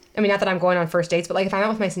 I mean, not that I'm going on first dates, but, like, if I'm out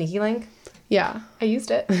with my sneaky link... Yeah. I used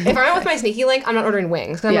it. If I'm out with my sneaky link, I'm not ordering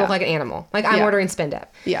wings. Because I'm gonna look like an animal. Like, I'm ordering spin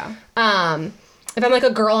dip. Yeah. If I'm, like, a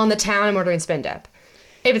girl on the town, I'm ordering spin dip.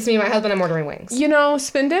 If it's me and my husband, I'm ordering wings. You know,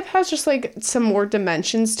 spin dip has just like some more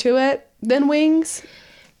dimensions to it than wings.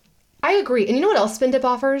 I agree. And you know what else spin dip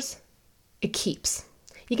offers? It keeps.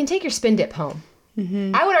 You can take your spin dip home.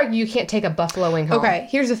 Mm-hmm. I would argue you can't take a buffalo wing home. Okay,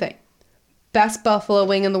 here's the thing. Best buffalo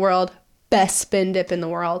wing in the world. Best spin dip in the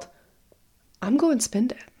world. I'm going spin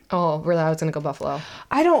dip. Oh, really? I was going to go buffalo.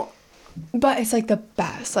 But it's like the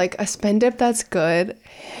best. Like a spin dip that's good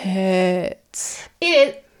hits.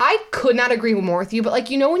 I could not agree more with you, but like,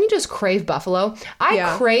 you know when you just crave buffalo?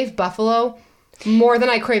 I crave buffalo more than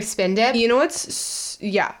I crave spin dip. You know what's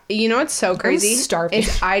so crazy? I'm starving.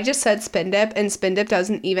 Is I just said spin dip, and spin dip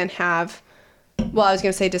doesn't even have, well, I was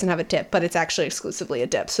going to say it doesn't have a dip, but it's actually exclusively a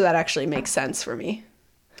dip, so that actually makes sense for me.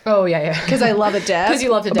 Oh, yeah. Because I love a dip. Because you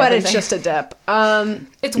love to dip. But it's just a dip.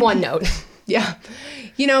 It's one note. Yeah.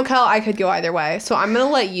 You know, Kel, I could go either way, so I'm going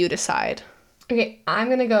to let you decide. Okay, I'm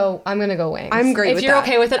gonna go wings. I'm great with that. If you're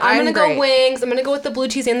okay with it, I'm gonna go wings. I'm gonna go with the blue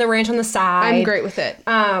cheese and the ranch on the side. I'm great with it.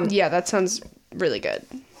 Yeah, that sounds really good.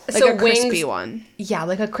 Like so a crispy one. Yeah,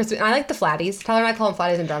 like a crispy. I like the flatties. Tyler and I call them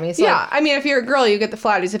flatties and drummies. So yeah, I mean, if you're a girl, you get the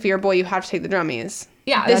flatties. If you're a boy, you have to take the drummies.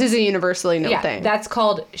 Yeah, this is a universally known thing. That's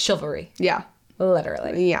called chivalry. Yeah,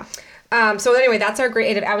 literally. Yeah. So anyway, that's our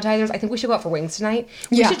great appetizers. I think we should go out for wings tonight.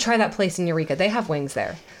 We should try that place in Eureka. They have wings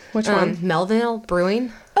there. Which one? Melville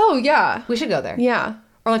Brewing. Oh yeah, we should go there. Yeah.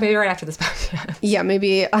 Or like maybe right after this podcast. Yeah,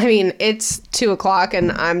 maybe. I mean, it's 2:00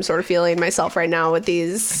 and I'm sort of feeling myself right now with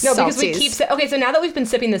these No, because Celsius. we keep... Okay, so now that we've been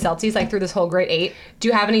sipping the Celsius like through this whole great 8, do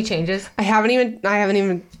you have any changes? I haven't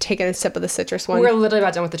even taken a sip of the citrus one. We're literally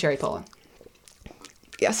about done with the cherry cola.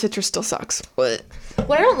 Yeah, citrus still sucks. But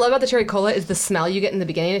what I don't love about the cherry cola is the smell you get in the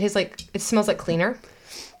beginning. It smells like cleaner.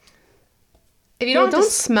 If you don't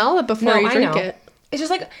smell it before you drink it. It's just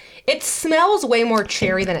like it smells way more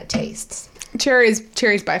cherry than it tastes. Cherry's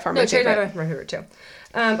by far my favorite. Cherry's my favorite too.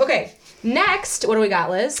 Okay, next, what do we got,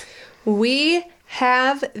 Liz? We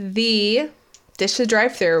have the Dish to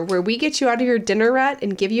Drive Through, where we get you out of your dinner rut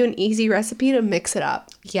and give you an easy recipe to mix it up.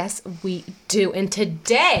 Yes, we do. And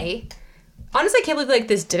today, honestly, I can't believe like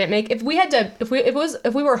this didn't make. If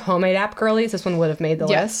we were homemade app girlies, this one would have made the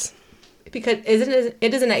list. Because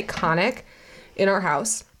it is an iconic in our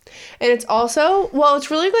house. And it's also, well,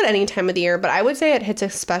 it's really good any time of the year, but I would say it hits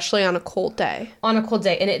especially on a cold day. On a cold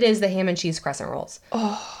day. And it is the ham and cheese crescent rolls.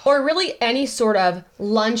 Oh. Or really any sort of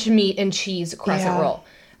lunch meat and cheese crescent roll.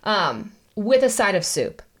 With a side of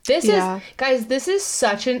soup. This is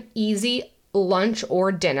such an easy lunch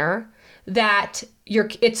or dinner that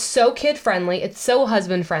it's so kid friendly, it's so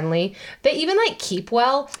husband friendly. They even like keep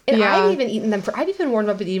well, and I've even eaten them I've even warmed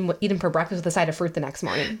up to eat them for breakfast with a side of fruit the next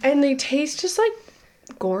morning. And they taste just like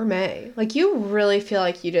gourmet. Like you really feel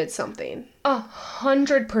like you did something.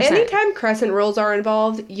 100%. Anytime crescent rolls are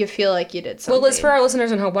involved, you feel like you did something. Well, Liz, for our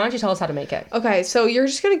listeners at home, why don't you tell us how to make it? Okay, so you're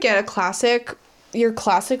just gonna get your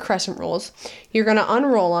classic crescent rolls. You're gonna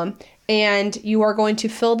unroll them. And you are going to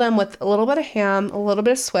fill them with a little bit of ham, a little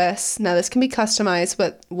bit of Swiss. Now, this can be customized,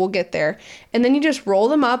 but we'll get there. And then you just roll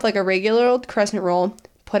them up like a regular old crescent roll,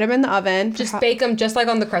 put them in the oven. Just bake them just like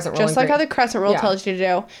on the crescent roll. Just like how the crescent roll tells you to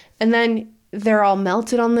do. And then they're all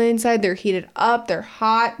melted on the inside. They're heated up. They're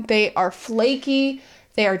hot. They are flaky.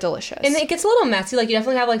 They are delicious. And it gets a little messy. Like, you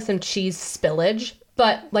definitely have, like, some cheese spillage.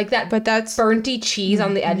 But, like, that's burnty cheese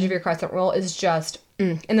on the edge of your crescent roll is just...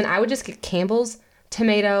 And then I would just get Campbell's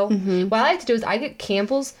tomato. What I like to do is I get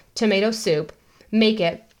Campbell's tomato soup, make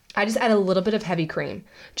it. I just add a little bit of heavy cream,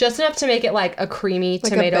 just enough to make it like a creamy like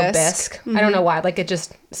tomato bisque. I don't know why. Like it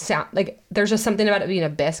just there's just something about it being a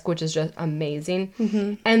bisque, which is just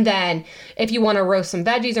amazing. And then if you want to roast some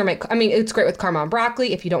veggies or it's great with caramel and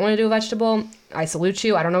broccoli. If you don't want to do a vegetable, I salute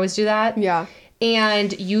you. I don't always do that. Yeah.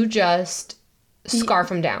 And you just scarf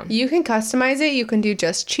them down. You can customize it. You can do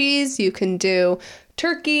just cheese. You can do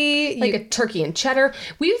turkey, like a turkey and cheddar.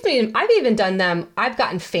 I've even done them. I've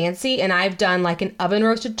gotten fancy and I've done like an oven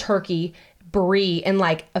roasted turkey brie and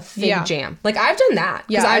like a fig jam. Like I've done that.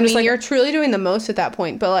 Yeah, I mean, you're truly doing the most at that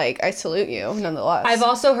point, but like I salute you nonetheless. I've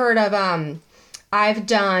also heard of I've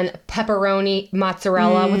done pepperoni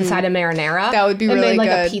mozzarella with a side of marinara. That would be really good. And then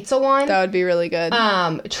like a pizza one. That would be really good.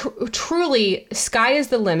 Truly, sky is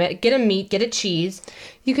the limit. Get a meat, get a cheese.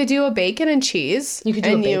 You could do a bacon and cheese. You could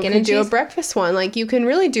do a bacon and cheese. You could do a breakfast one. Like, you can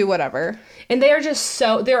really do whatever. And they are just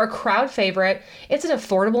they're a crowd favorite. It's an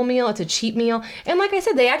affordable meal. It's a cheap meal. And like I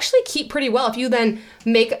said, they actually keep pretty well. If you then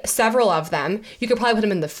make several of them, you could probably put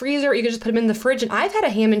them in the freezer. You could just put them in the fridge. And I've had a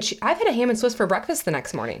ham and Swiss for breakfast the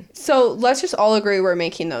next morning. So let's just all agree we're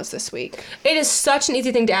making those this week. It is such an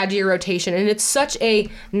easy thing to add to your rotation. And it's such a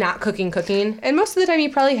not cooking. And most of the time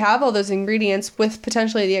you probably have all those ingredients with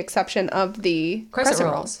potentially the exception of the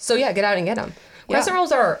crescent rolls. So yeah, get out and get them. Yeah. Crescent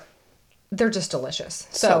rolls they're just delicious.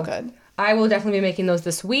 So good. I will definitely be making those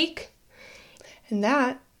this week. And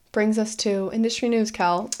that brings us to industry news,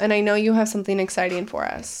 Kel. And I know you have something exciting for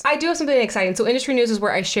us. I do have something exciting. So industry news is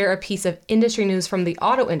where I share a piece of industry news from the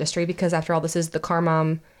auto industry, because after all, this is the car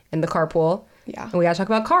mom and the carpool. Yeah. And we got to talk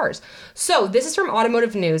about cars. So this is from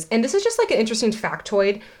Automotive News. And this is just like an interesting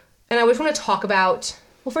factoid. And I just want to talk about,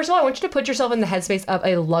 well, first of all, I want you to put yourself in the headspace of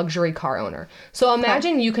a luxury car owner. So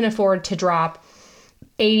imagine you can afford to drop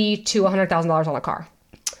 $80,000 to $100,000 on a car.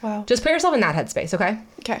 Wow. Just put yourself in that headspace, okay?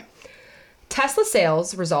 Okay. Tesla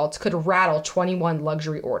sales results could rattle 21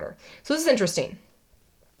 luxury order. So this is interesting.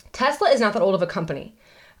 Tesla is not that old of a company,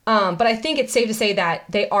 but I think it's safe to say that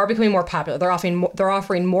they are becoming more popular. They're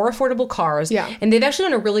offering more affordable cars, yeah. And they've actually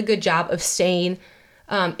done a really good job of staying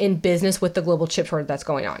in business with the global chip shortage that's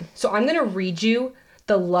going on. So I'm going to read you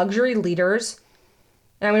the luxury leaders,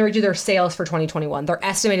 and I'm going to read you their sales for 2021, their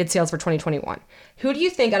estimated sales for 2021. Who do you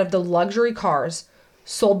think out of the luxury cars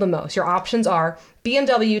sold the most? Your options are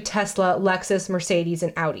BMW, Tesla, Lexus, Mercedes,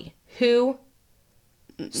 and Audi. Who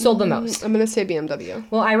sold the most? I'm going to say BMW.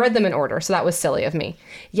 Well, I read them in order, so that was silly of me.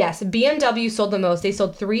 Yes, BMW sold the most. They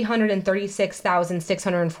sold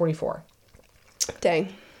 336,644.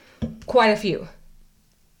 Dang. Quite a few.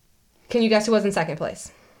 Can you guess who was in second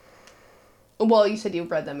place? Well, you said you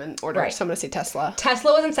read them in order, Right. so I'm going to say Tesla.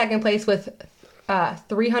 Tesla was in second place with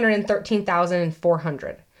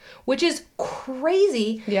 313,400. Which is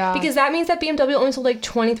crazy. Yeah. Because that means that BMW only sold like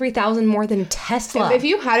 23,000 more than Tesla. If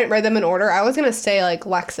you hadn't read them in order, I was going to say like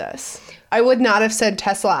Lexus. I would not have said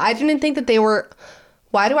Tesla. I didn't think that they were...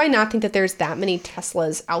 Why do I not think that there's that many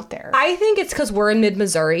Teslas out there? I think it's because we're in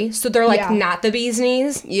mid-Missouri, so they're like not the bee's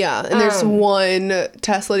knees. Yeah, and there's one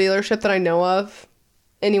Tesla dealership that I know of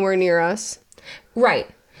anywhere near us. Right.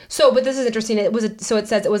 So, but this is interesting. It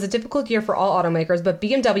says it was a difficult year for all automakers, but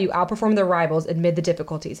BMW outperformed their rivals amid the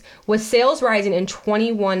difficulties, with sales rising in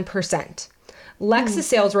 21%. Lexus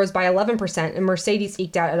sales rose by 11%, and Mercedes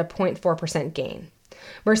eked out at a 0.4% gain.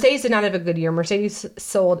 Mercedes did not have a good year. Mercedes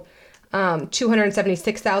sold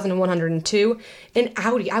 276,102. And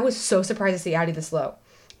Audi, I was so surprised to see Audi this low.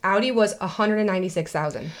 Audi was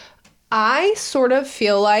 196,000. I sort of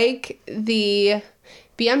feel like the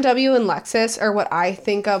BMW and Lexus are what I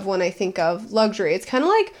think of when I think of luxury. It's kind of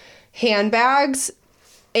like handbags,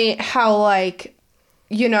 how like,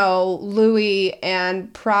 you know, Louis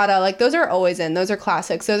and Prada, like those are always in. Those are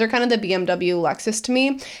classics. Those are kind of the BMW Lexus to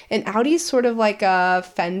me. And Audi's sort of like a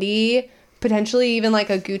Fendi, potentially even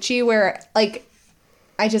like a Gucci, where like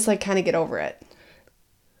I just like kind of get over it.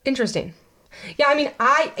 Interesting. Yeah, I mean,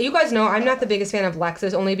 you guys know I'm not the biggest fan of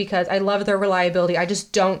Lexus, only because I love their reliability. I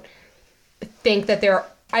just don't think that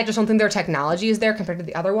I just don't think their technology is there compared to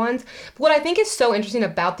the other ones. But what I think is so interesting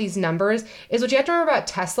about these numbers is what you have to remember about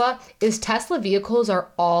Tesla is Tesla vehicles are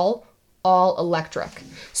all electric.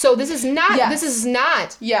 So this is not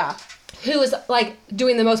Yeah. who is like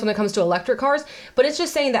doing the most when it comes to electric cars, but it's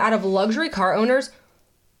just saying that out of luxury car owners,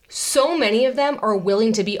 so many of them are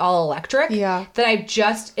willing to be all electric. Yeah. That I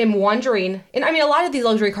just am wondering, and I mean a lot of these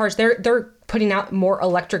luxury cars, they're putting out more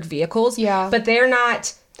electric vehicles. Yeah. But they're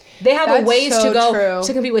not. They have That's a ways so to go true.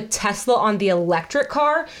 to compete with Tesla on the electric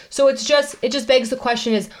car. So it just begs the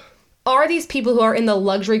question is, are these people who are in the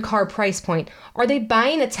luxury car price point, are they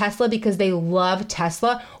buying a Tesla because they love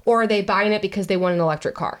Tesla, or are they buying it because they want an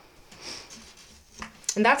electric car?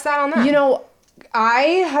 And that's that on that. You know, I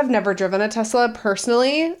have never driven a Tesla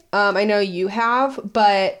personally. I know you have,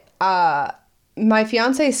 but my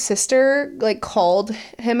fiance's sister like called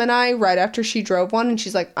him and I right after she drove one, and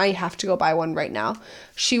she's like, I have to go buy one right now.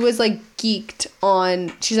 She was like geeked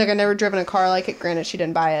on, she's like, I've never driven a car like it. Granted, she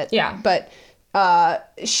didn't buy it. Yeah. But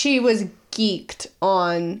she was geeked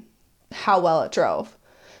on how well it drove.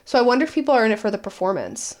 So I wonder if people are in it for the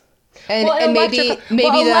performance. And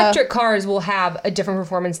electric cars will have a different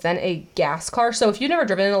performance than a gas car. So if you've never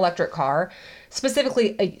driven an electric car,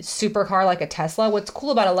 specifically a supercar like a Tesla, what's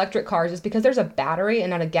cool about electric cars is because there's a battery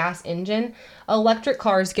and not a gas engine, electric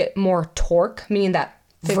cars get more torque, meaning that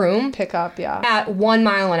vroom pick up, yeah, at 1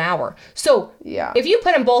 mile an hour. So yeah, if you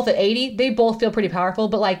put them both at 80, they both feel pretty powerful.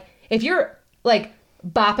 But like if you're like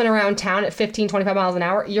bopping around town at 15, 25 miles an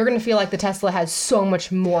hour, you're going to feel like the Tesla has so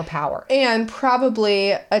much more power. And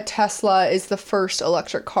probably a Tesla is the first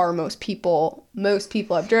electric car most people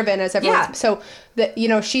have driven, as everyone. Yeah. So that, you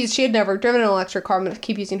know, she had never driven an electric car. I'm going to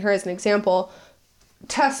keep using her as an example.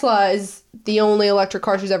 Tesla is the only electric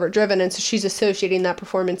car she's ever driven, and so she's associating that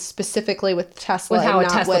performance specifically with Tesla, with how and a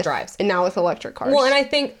not Tesla drives, and now with electric cars. Well, and I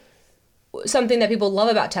think something that people love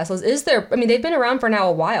about Teslas is they've been around for now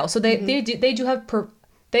a while, so they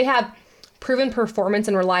have proven performance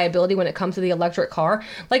and reliability when it comes to the electric car.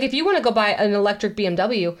 Like if you want to go buy an electric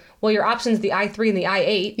BMW, well, your option's the i3 and the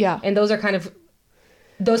i8. Yeah. And those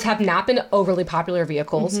have not been overly popular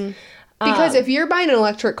vehicles. Mm-hmm. Because if you're buying an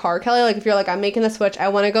electric car, Kelly, like if you're like, I'm making the switch, I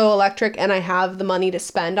want to go electric and I have the money to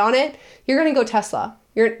spend on it, you're going to go Tesla.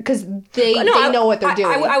 Because they know what they're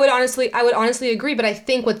doing. I would honestly agree, but I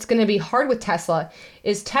think what's going to be hard with Tesla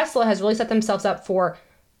is Tesla has really set themselves up for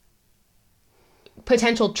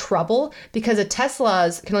potential trouble because the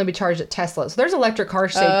Teslas can only be charged at Tesla. So there's electric car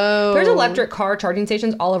charging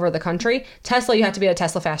stations all over the country. Tesla, you have to be a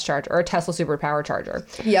Tesla fast charge or a Tesla superpower charger.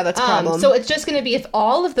 Yeah, that's a problem. So it's just going to be if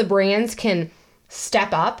all of the brands can step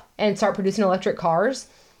up and start producing electric cars.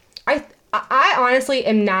 I honestly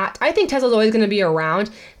am not. I think Tesla's always going to be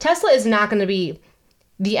around. Tesla is not going to be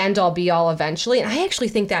the end all be all eventually. And I actually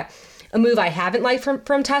think that a move I haven't liked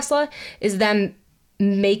from Tesla is them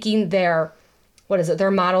making their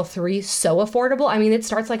Model 3 so affordable. I mean, it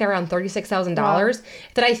starts like around $36,000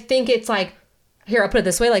 that I think it's like, here, I'll put it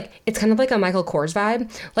this way, like, it's kind of like a Michael Kors vibe.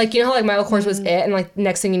 Like, you know how like Michael Kors was it and like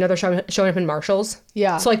next thing you know, they're showing up in Marshalls?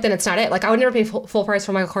 Yeah. So like then it's not it. Like I would never pay full price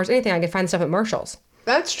for Michael Kors anything. I could find stuff at Marshalls.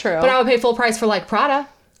 That's true. But I would pay full price for like Prada.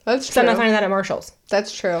 That's true. So I'm not finding that at Marshalls.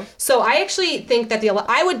 That's true. So I actually think that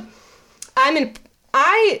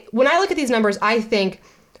when I look at these numbers, I think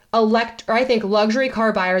luxury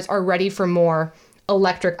car buyers are ready for more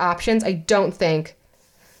electric options. I don't think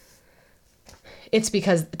it's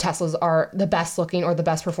because Teslas are the best looking or the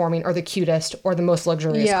best performing or the cutest or the most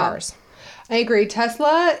luxurious cars. I agree.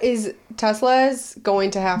 Tesla is going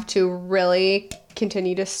to have to really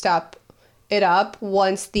continue to step it up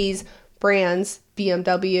once these brands,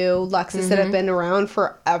 BMW, Lexus, that have been around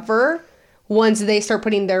forever, once they start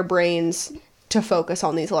putting their brains to focus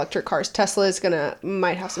on these electric cars, Tesla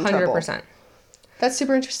might have some trouble. 100%. That's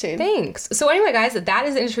super interesting. Thanks. So anyway, guys, that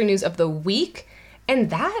is the industry news of the week, and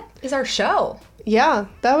that is our show. Yeah,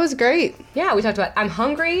 that was great. Yeah, we talked about I'm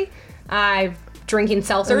hungry, I'm drinking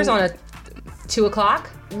seltzers on a 2 o'clock.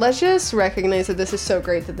 Let's just recognize that this is so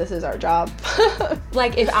great that this is our job.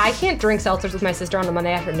 Like, if I can't drink seltzers with my sister on a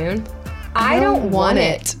Monday afternoon, I don't want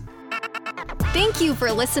it. Thank you for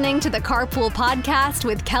listening to the Carpool Podcast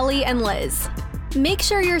with Kelly and Liz. Make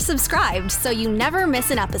sure you're subscribed so you never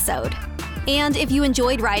miss an episode. And if you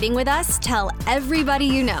enjoyed riding with us, tell everybody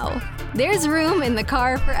you know. There's room in the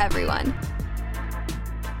car for everyone.